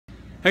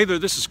Hey there,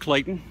 this is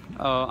Clayton.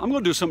 I'm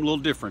going to do something a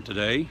little different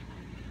today.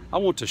 I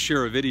want to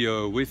share a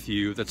video with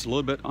you that's a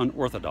little bit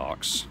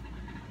unorthodox.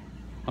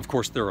 Of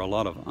course, there are a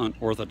lot of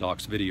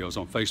unorthodox videos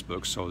on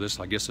Facebook, so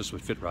I guess this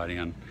would fit right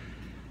in.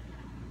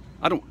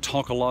 I don't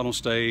talk a lot on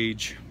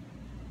stage.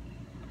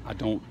 I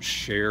don't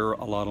share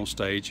a lot on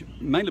stage,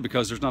 mainly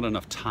because there's not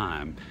enough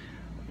time.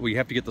 We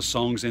have to get the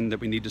songs in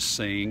that we need to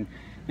sing,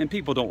 and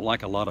people don't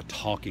like a lot of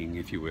talking,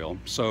 if you will.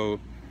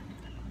 So,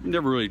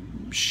 never really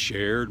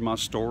shared my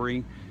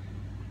story.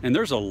 And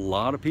there's a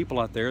lot of people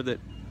out there that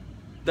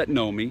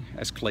know me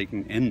as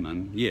Clayton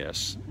Inman,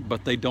 yes,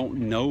 but they don't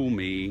know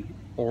me,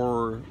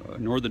 nor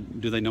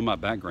do they know my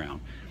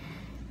background,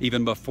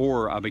 even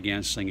before I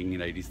began singing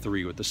in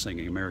 '83 with the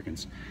Singing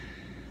Americans.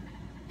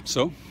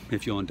 So,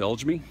 if you'll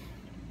indulge me,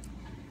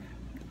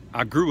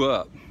 I grew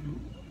up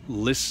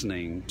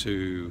listening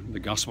to the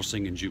Gospel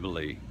Singing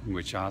Jubilee,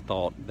 which I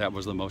thought that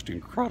was the most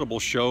incredible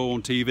show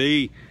on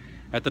TV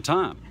at the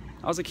time.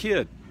 I was a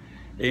kid.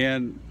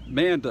 And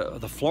man,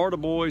 the Florida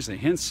Boys, the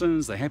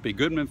Hensons, the Happy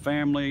Goodman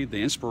family,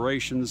 the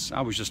Inspirations,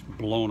 I was just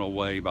blown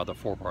away by the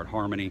four-part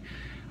harmony.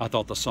 I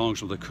thought the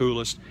songs were the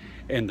coolest,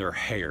 and their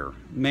hair.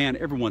 Man,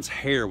 everyone's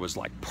hair was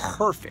like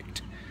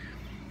perfect.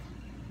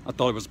 I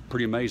thought it was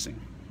pretty amazing.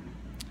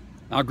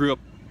 I grew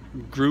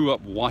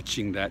up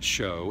watching that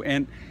show,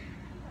 and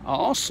I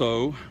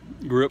also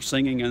grew up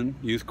singing in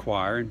youth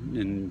choir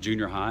in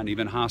junior high and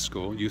even high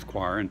school youth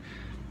choir, and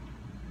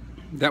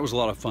that was a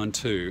lot of fun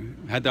too.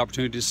 I had the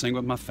opportunity to sing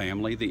with my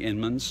family, the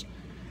Inmans.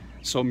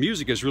 So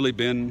music has really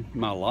been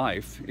my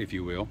life, if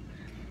you will.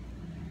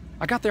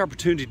 I got the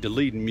opportunity to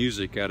lead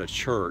music at a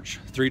church,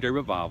 3-day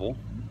revival,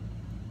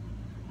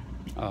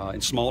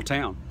 in small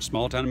town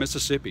in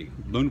Mississippi,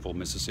 Boonville,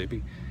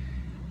 Mississippi.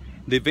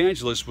 The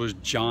evangelist was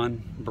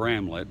John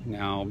Bramlett.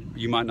 Now,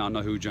 you might not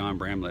know who John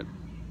Bramlett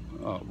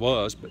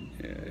was, but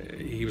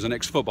he was an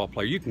ex-football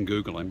player. You can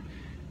Google him.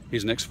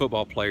 He's an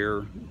ex-football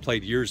player,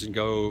 played years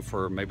ago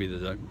for maybe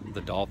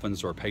the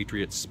Dolphins or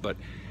Patriots, but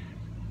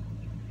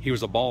he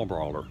was a ball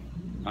brawler.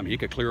 I mean, he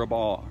could clear a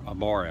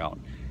bar out,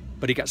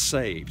 but he got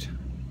saved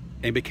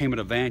and became an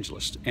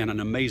evangelist, and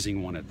an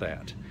amazing one at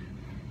that.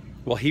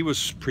 Well, he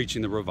was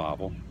preaching the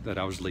revival that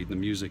I was leading the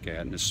music at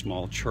in this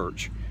small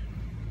church.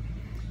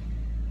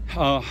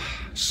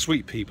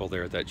 Sweet people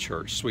there at that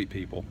church, sweet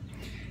people.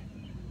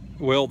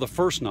 Well, the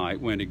first night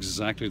went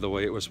exactly the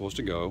way it was supposed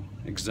to go,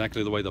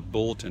 exactly the way the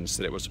bulletin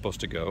said it was supposed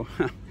to go.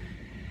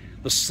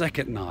 The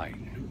second night,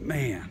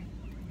 man,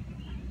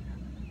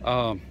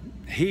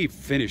 he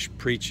finished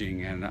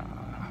preaching, and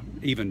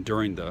even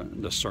during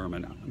the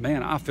sermon,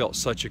 man, I felt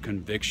such a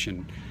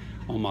conviction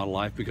on my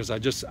life, because I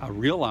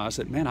realized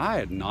that, man, I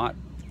had not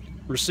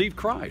received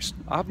Christ.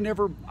 I've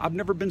never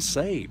been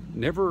saved,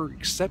 never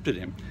accepted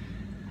Him.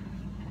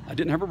 I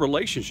didn't have a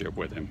relationship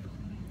with Him.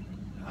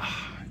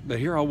 But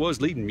here I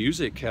was leading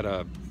music at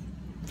a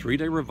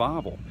 3-day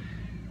revival.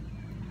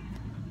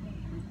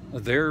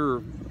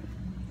 There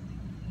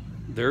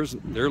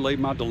lay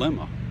my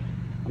dilemma.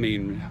 I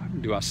mean,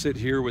 do I sit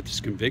here with this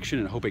conviction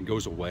and hope it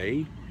goes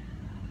away?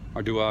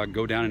 Or do I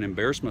go down and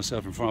embarrass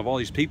myself in front of all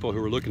these people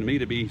who are looking to me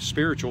to be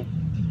spiritual?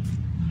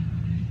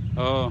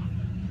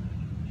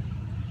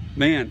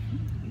 Man,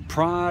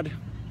 pride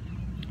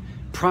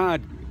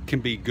can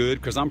be good,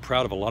 because I'm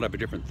proud of a lot of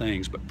different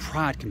things, but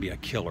pride can be a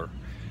killer.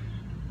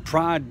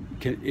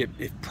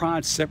 If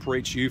pride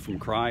separates you from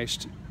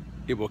Christ,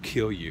 it will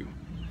kill you.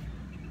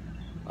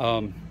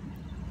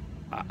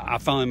 I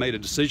finally made a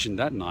decision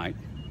that night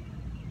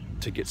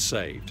to get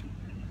saved,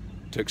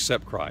 to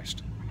accept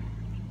Christ.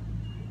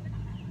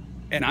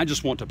 And I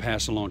just want to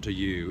pass along to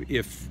you,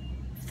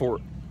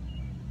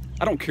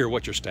 I don't care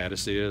what your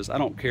status is. I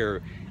don't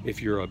care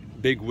if you're a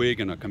big wig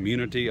in a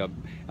community. I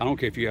don't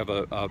care if you have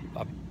a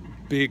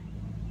big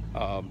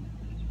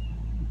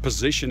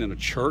position in a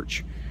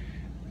church.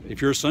 If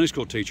you're a Sunday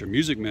school teacher,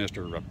 music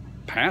minister, a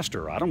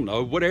pastor, I don't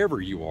know, whatever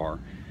you are,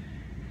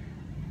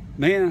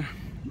 man,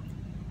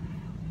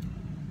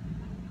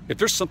 if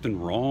there's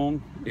something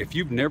wrong, if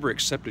you've never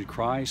accepted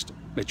Christ,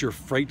 that you're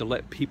afraid to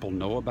let people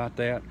know about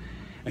that,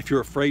 if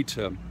you're afraid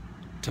to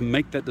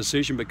make that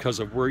decision because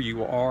of where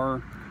you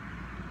are,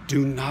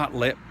 do not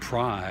let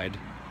pride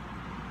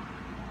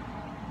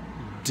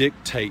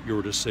dictate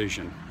your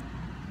decision.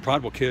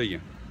 Pride will kill you.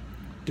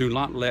 Do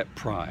not let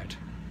pride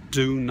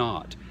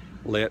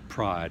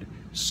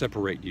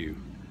separate you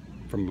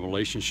from a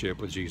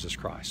relationship with Jesus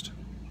Christ.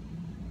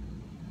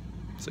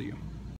 See you.